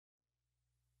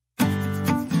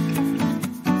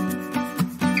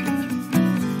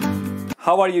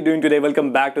How are you doing today?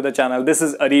 Welcome back to the channel. This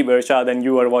is Arib Irshad and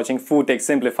you are watching Food Tech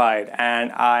Simplified,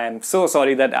 and I am so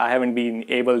sorry that I haven't been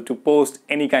able to post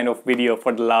any kind of video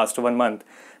for the last 1 month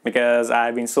because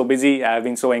I've been so busy. I've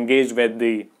been so engaged with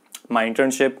my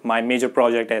internship, my major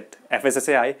project at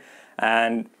FSSAI,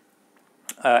 and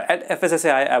at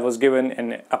FSSAI I was given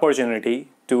an opportunity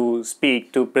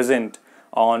to present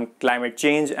on climate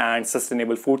change and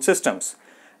sustainable food systems.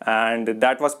 And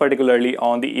that was particularly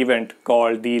on the event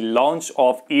called the launch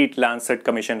of EAT-Lancet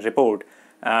Commission Report.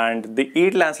 And the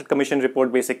EAT-Lancet Commission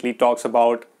Report basically talks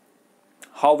about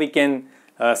how we can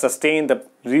sustain the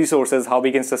resources, how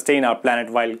we can sustain our planet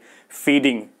while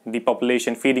feeding the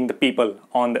population, feeding the people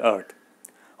on the earth,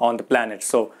 on the planet.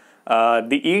 So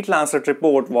the EAT-Lancet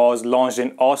Report was launched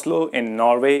in Oslo in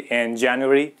Norway in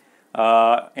January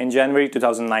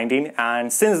 2019,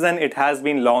 and since then it has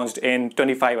been launched in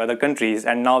 25 other countries,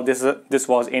 and now this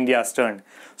was India's turn.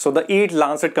 So the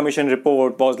EAT-Lancet Commission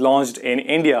Report was launched in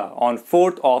India on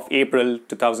 4th of April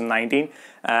 2019,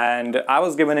 and I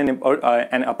was given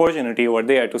an opportunity over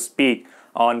there to speak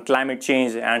on climate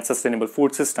change and sustainable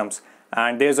food systems.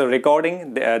 And there's a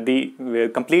recording. The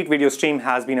complete video stream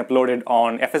has been uploaded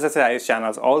on FSSAI's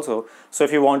channels also. So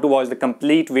if you want to watch the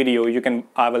complete video,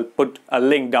 I will put a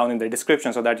link down in the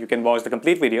description so that you can watch the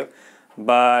complete video.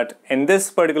 But in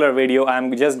this particular video,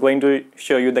 I'm just going to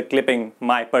show you the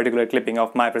my particular clipping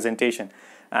of my presentation.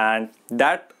 And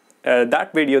that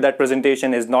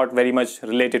presentation is not very much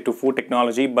related to food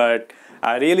technology, but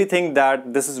I really think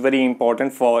that this is very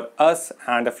important for us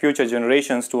and the future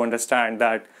generations to understand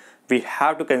that we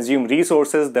have to consume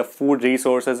resources, the food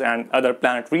resources and other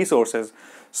planet resources,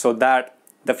 so that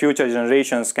the future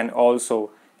generations can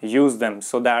also use them,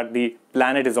 so that the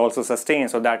planet is also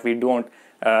sustained, so that we don't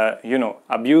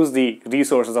abuse the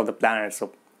resources of the planet.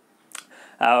 So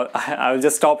I will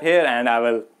just stop here and I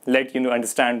will let you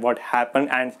understand what happened,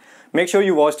 and make sure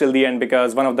you watch till the end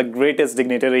because one of the greatest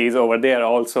dignitaries over there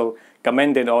also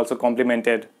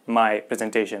complimented my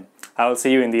presentation. I will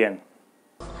see you in the end.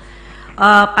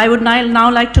 I would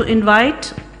now like to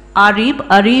invite Arib.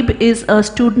 Arib is a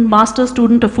master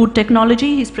student of food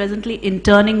technology. He's presently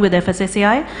interning with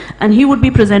FSSAI, and he would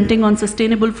be presenting on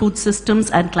sustainable food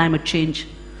systems and climate change.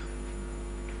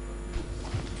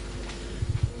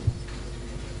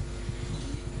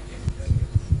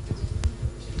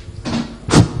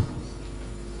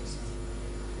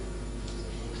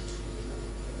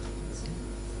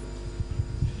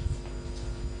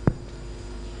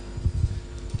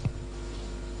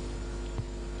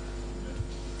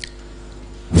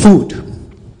 Food.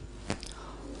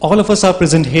 All of us are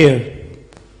present here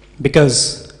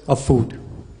because of food.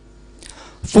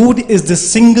 Food is the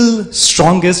single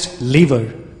strongest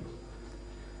lever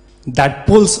that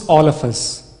pulls all of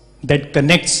us, that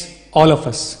connects all of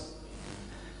us,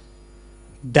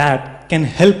 that can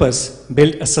help us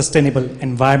build a sustainable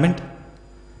environment,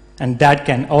 and that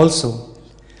can also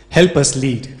help us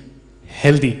lead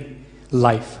healthy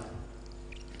life.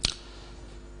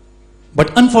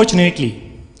 But unfortunately,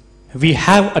 we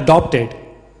have adopted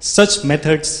such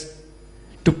methods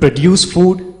to produce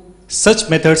food, such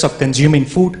methods of consuming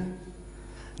food,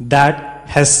 that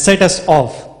has set us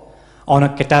off on a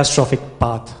catastrophic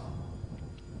path.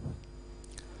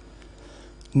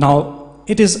 Now,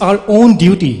 it is our own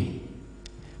duty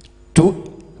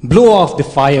to blow off the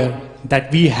fire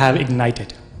that we have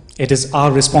ignited. It is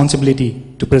our responsibility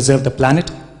to preserve the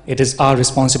planet. It is our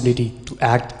responsibility to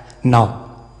act now.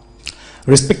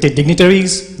 Respected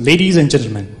dignitaries, ladies and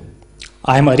gentlemen,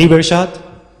 I am Arib Irshad.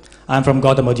 I am from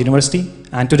Gautam University,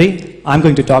 and today I am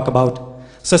going to talk about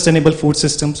sustainable food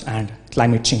systems and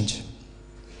climate change.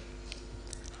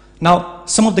 Now,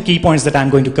 some of the key points that I am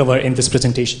going to cover in this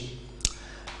presentation.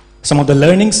 Some of the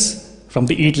learnings from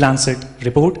the EAT-Lancet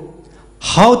report,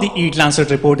 how the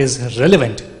EAT-Lancet report is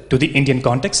relevant to the Indian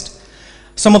context,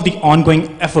 some of the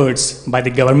ongoing efforts by the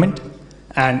government,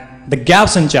 and the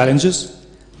gaps and challenges,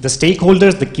 the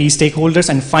stakeholders, the key stakeholders,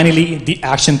 and finally the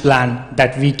action plan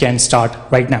that we can start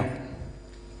right now.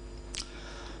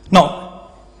 Now,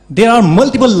 there are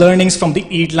multiple learnings from the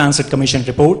EAT-Lancet Commission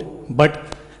report,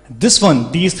 but these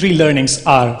three learnings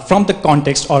are from the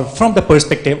context or from the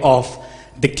perspective of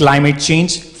the climate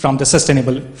change from the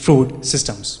sustainable food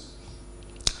systems.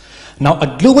 Now,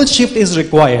 a global shift is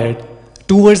required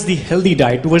towards the healthy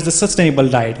diet, towards the sustainable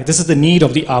diet. This is the need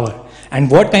of the hour. And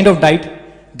what kind of diet?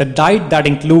 The diet that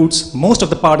includes most of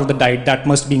the part of the diet that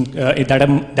must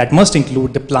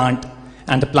include the plant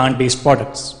and the plant-based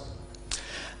products.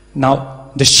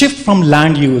 Now, the shift from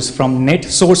land use from net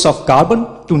source of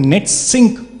carbon to net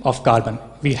sink of carbon.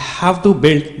 We have to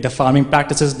build the farming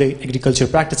practices, the agriculture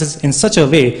practices in such a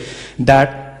way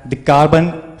that that the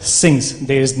carbon sinks,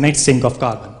 there is net sink of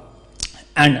carbon.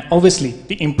 And obviously,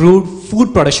 the improved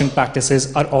food production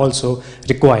practices are also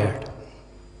required.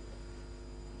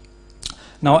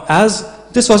 Now, as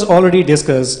this was already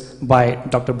discussed by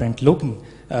Dr. Brent Loken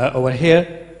over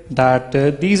here, that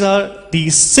these are the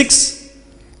 6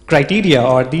 criteria,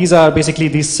 or these are basically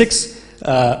the 6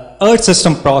 Earth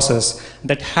system process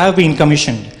that have been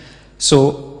commissioned.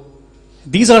 So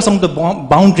these are some of the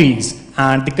boundaries,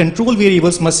 and the control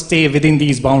variables must stay within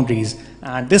these boundaries.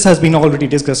 And this has been already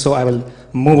discussed, so I will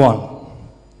move on.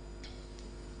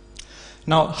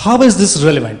 Now, how is this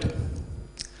relevant?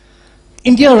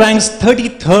 India ranks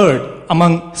 33rd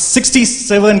among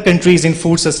 67 countries in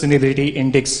Food Sustainability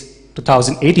Index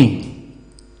 2018.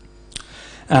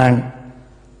 And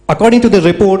according to the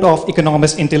report of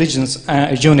Economist Intelligence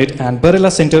Unit and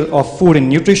Barilla Center of Food and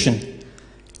Nutrition,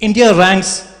 India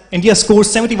scores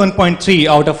 71.3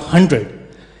 out of 100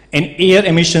 in air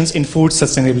emissions in Food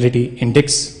Sustainability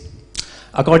Index.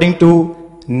 According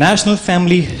to National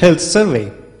Family Health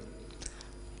Survey,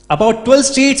 about 12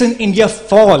 states in India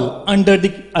fall under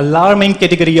the alarming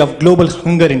category of Global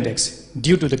Hunger Index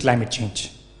due to the climate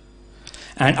change.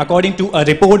 And according to a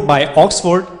report by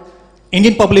Oxford,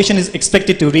 Indian population is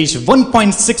expected to reach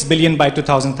 1.6 billion by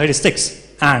 2036,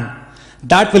 and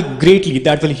that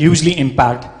will hugely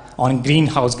impact on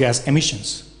greenhouse gas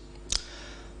emissions.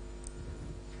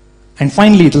 And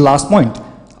finally, the last point.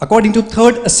 According to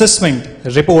third assessment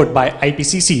report by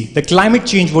IPCC, the climate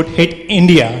change would hit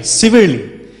India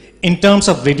severely in terms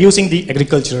of reducing the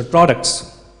agricultural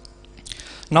products.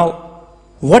 Now,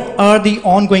 what are the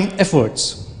ongoing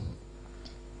efforts?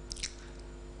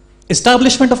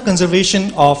 Establishment of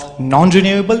conservation of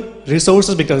non-renewable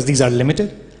resources, because these are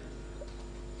limited,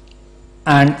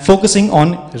 and focusing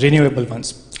on renewable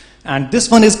ones. And this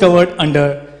one is covered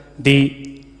under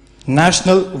the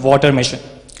National Water Mission.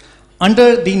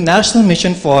 Under the National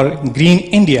Mission for Green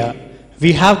India,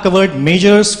 we have covered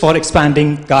measures for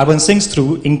expanding carbon sinks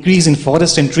through increase in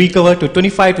forest and tree cover to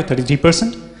 25 to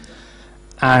 33%.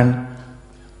 And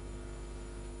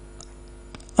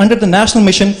under the National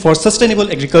Mission for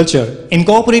Sustainable Agriculture,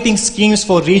 incorporating schemes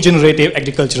for regenerative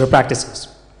agricultural practices.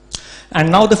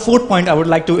 And now the fourth point, I would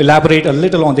like to elaborate a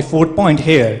little on the fourth point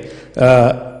here.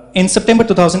 In September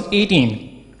 2018,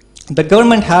 the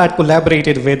government had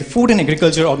collaborated with Food and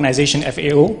Agriculture Organization,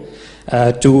 FAO,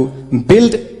 to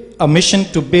build a mission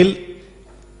to build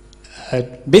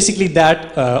the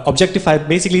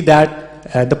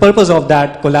purpose of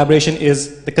that collaboration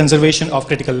is the conservation of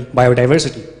critical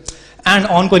biodiversity. And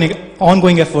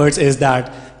ongoing efforts is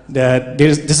that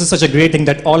this is such a great thing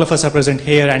that all of us are present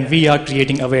here, and we are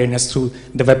creating awareness through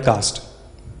the webcast.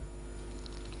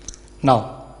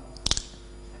 Now,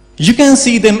 you can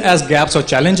see them as gaps or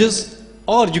challenges,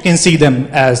 or you can see them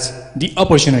as the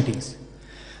opportunities.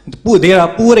 There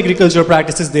are poor agricultural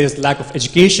practices, there is lack of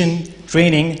education,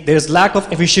 training, there is lack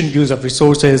of efficient use of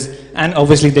resources, and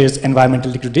obviously there is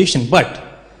environmental degradation. But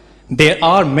there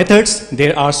are methods,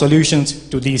 there are solutions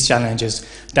to these challenges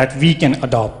that we can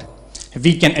adopt.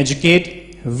 We can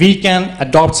educate, we can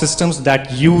adopt systems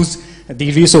that use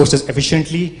the resources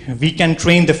efficiently, we can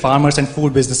train the farmers and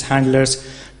food business handlers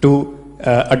to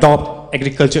adopt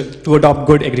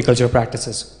good agricultural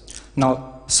practices.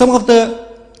 Now, some of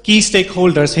the key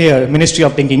stakeholders here, Ministry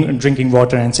of Drinking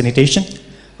Water and Sanitation,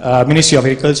 Ministry of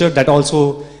Agriculture, that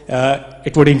also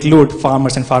it would include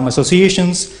farmers and farm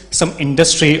associations, some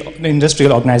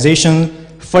industrial organizations,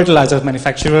 fertilizer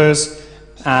manufacturers,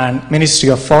 and Ministry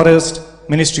of Forest,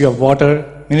 Ministry of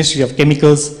Water, Ministry of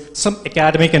Chemicals, some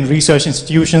academic and research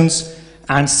institutions,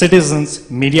 and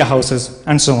citizens, media houses,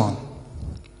 and so on.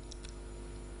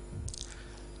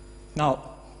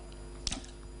 Now,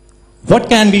 what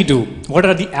can we do? What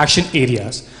are the action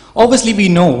areas? Obviously, we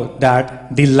know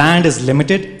that the land is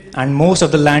limited and most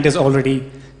of the land is already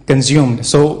consumed.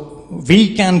 So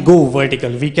we can go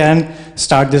vertical. We can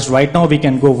start this right now. We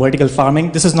can go vertical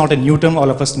farming. This is not a new term. All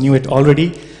of us knew it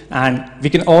already. And we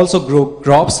can also grow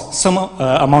crops, some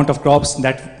amount of crops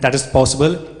that is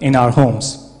possible in our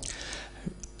homes.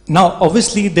 Now,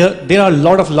 obviously, there are a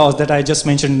lot of laws that I just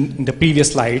mentioned in the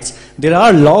previous slides. There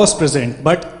are laws present,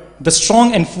 but the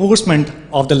strong enforcement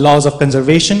of the laws of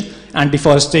conservation and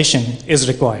deforestation is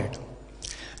required.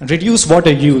 Reduce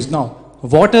water use. Now,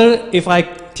 water, if I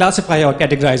classify or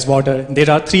categorize water, there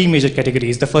are three major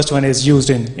categories. The first one is used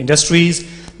in industries,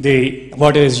 the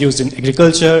water is used in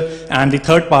agriculture, and the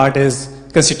third part is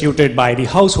constituted by the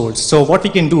households. So what we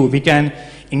can do, we can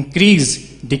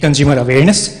increase the consumer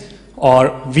awareness,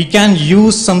 or we can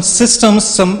use some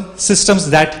systems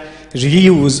that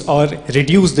reuse or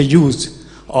reduce the use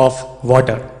of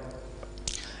water.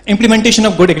 Implementation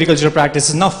of good agricultural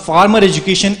practices. Now, farmer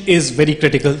education is very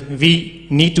critical. We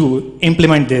need to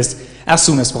implement this as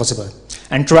soon as possible.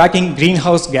 And tracking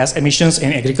greenhouse gas emissions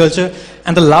in agriculture.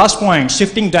 And the last point,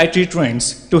 shifting dietary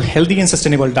trends to healthy and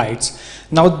sustainable diets.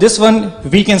 Now, this one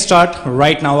we can start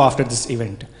right now after this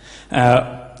event.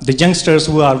 The youngsters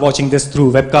who are watching this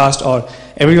through webcast or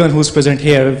everyone who's present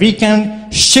here, we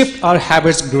can shift our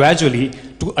habits gradually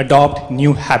to adopt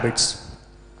new habits.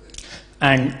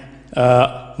 And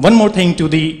one more thing to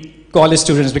the college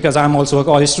students, because I'm also a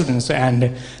college student,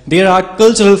 and there are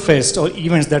cultural fests or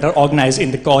events that are organized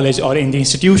in the college or in the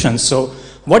institutions. So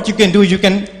what you can do, you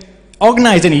can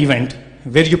organize an event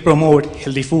where you promote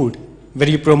healthy food, where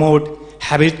you promote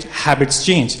habits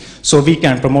change. So we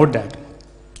can promote that.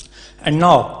 And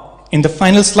now, in the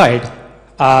final slide,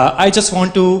 I just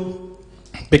want to,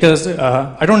 because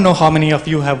I don't know how many of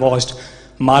you have watched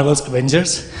Marvel's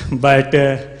Avengers, but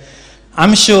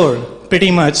I'm sure pretty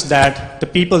much that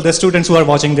the students who are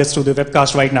watching this through the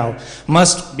webcast right now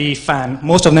must be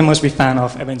most of them must be fan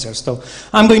of Avengers. So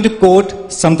I'm going to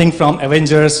quote something from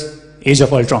Avengers Age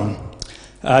of Ultron.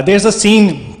 There's a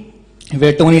scene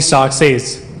where Tony Stark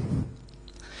says,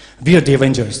 "We are the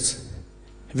Avengers.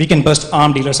 We can bust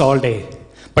arm dealers all day,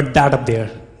 but that up there,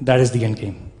 that is the end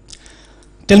game.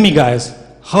 Tell me guys,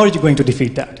 how are you going to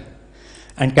defeat that?"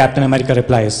 And Captain America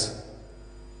replies,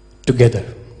 "Together."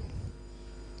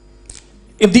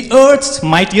 If the Earth's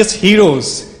mightiest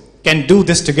heroes can do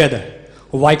this together,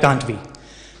 why can't we?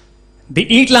 The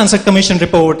EAT-Lancet Commission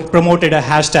report promoted a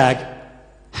hashtag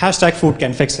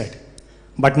 #FoodCanFixIt.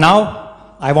 But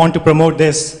now, I want to promote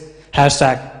this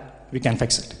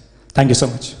 #WeCanFixIt. Thank you so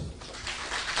much.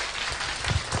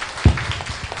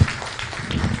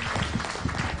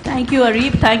 Thank you,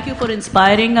 Arib. Thank you for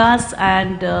inspiring us,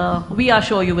 and we are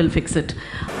sure you will fix it.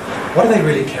 What do they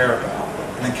really care about?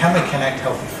 And then can we connect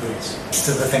healthy foods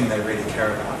to the thing they really care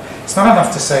about? It's not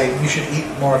enough to say you should eat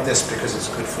more of this because it's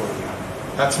good for you.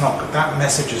 That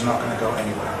message is not going to go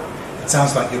anywhere. It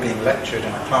sounds like you're being lectured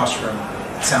in a classroom.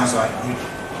 It sounds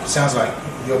like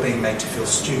you're being made to feel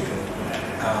stupid,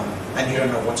 and you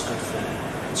don't know what's good for you.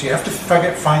 So you have to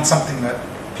find something that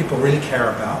people really care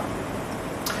about.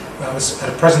 I was at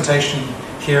a presentation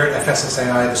here at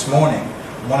FSSAI this morning.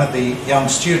 One of the young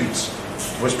students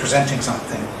was presenting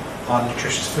something on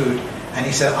nutritious food, and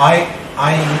he said, I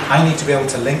need to be able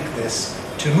to link this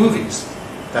to movies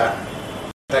that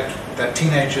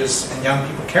teenagers and young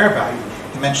people care about.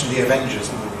 He mentioned the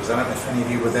Avengers movies. I don't know if any of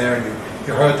you were there and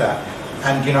you heard that.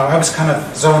 And I was kind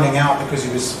of zoning out because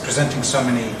he was presenting so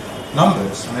many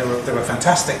numbers, and they were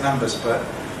fantastic numbers, but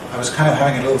I was kind of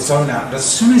having a little zone out. But as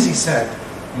soon as he said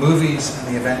movies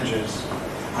and the Avengers,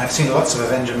 I've seen lots of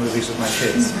Avenger movies with my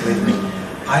kids, believe me,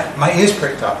 my ears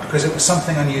pricked up because it was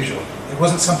something unusual. It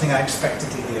wasn't something I expected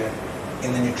to hear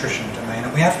in the nutrition domain.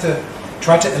 And we have to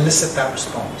try to elicit that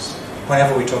response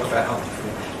whenever we talk about healthy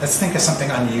food. Let's think of something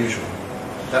unusual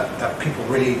that people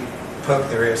really perk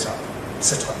their ears up,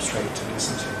 sit up straight to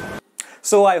listen to.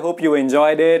 So I hope you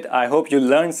enjoyed it. I hope you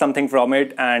learned something from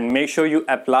it, and make sure you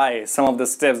apply some of the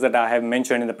steps that I have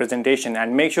mentioned in the presentation,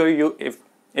 and make sure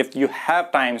if you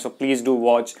have time, so please do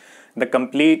watch the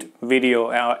complete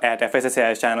video at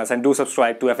FSSAI channels, and do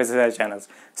subscribe to FSSAI channels.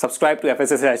 Subscribe to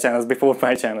FSSAI channels before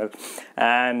my channel.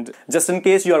 And just in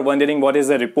case you are wondering what is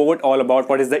the report all about,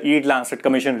 what is the EAT-Lancet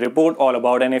Commission report all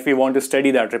about, and if you want to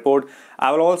study that report,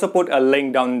 I will also put a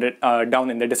link down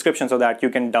in the description so that you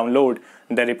can download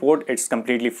the report. It's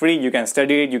completely free. You can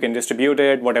study it, you can distribute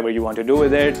it, whatever you want to do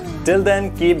with it. Till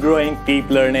then, keep growing, keep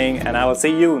learning, and I will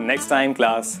see you next time.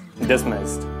 Class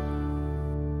dismissed.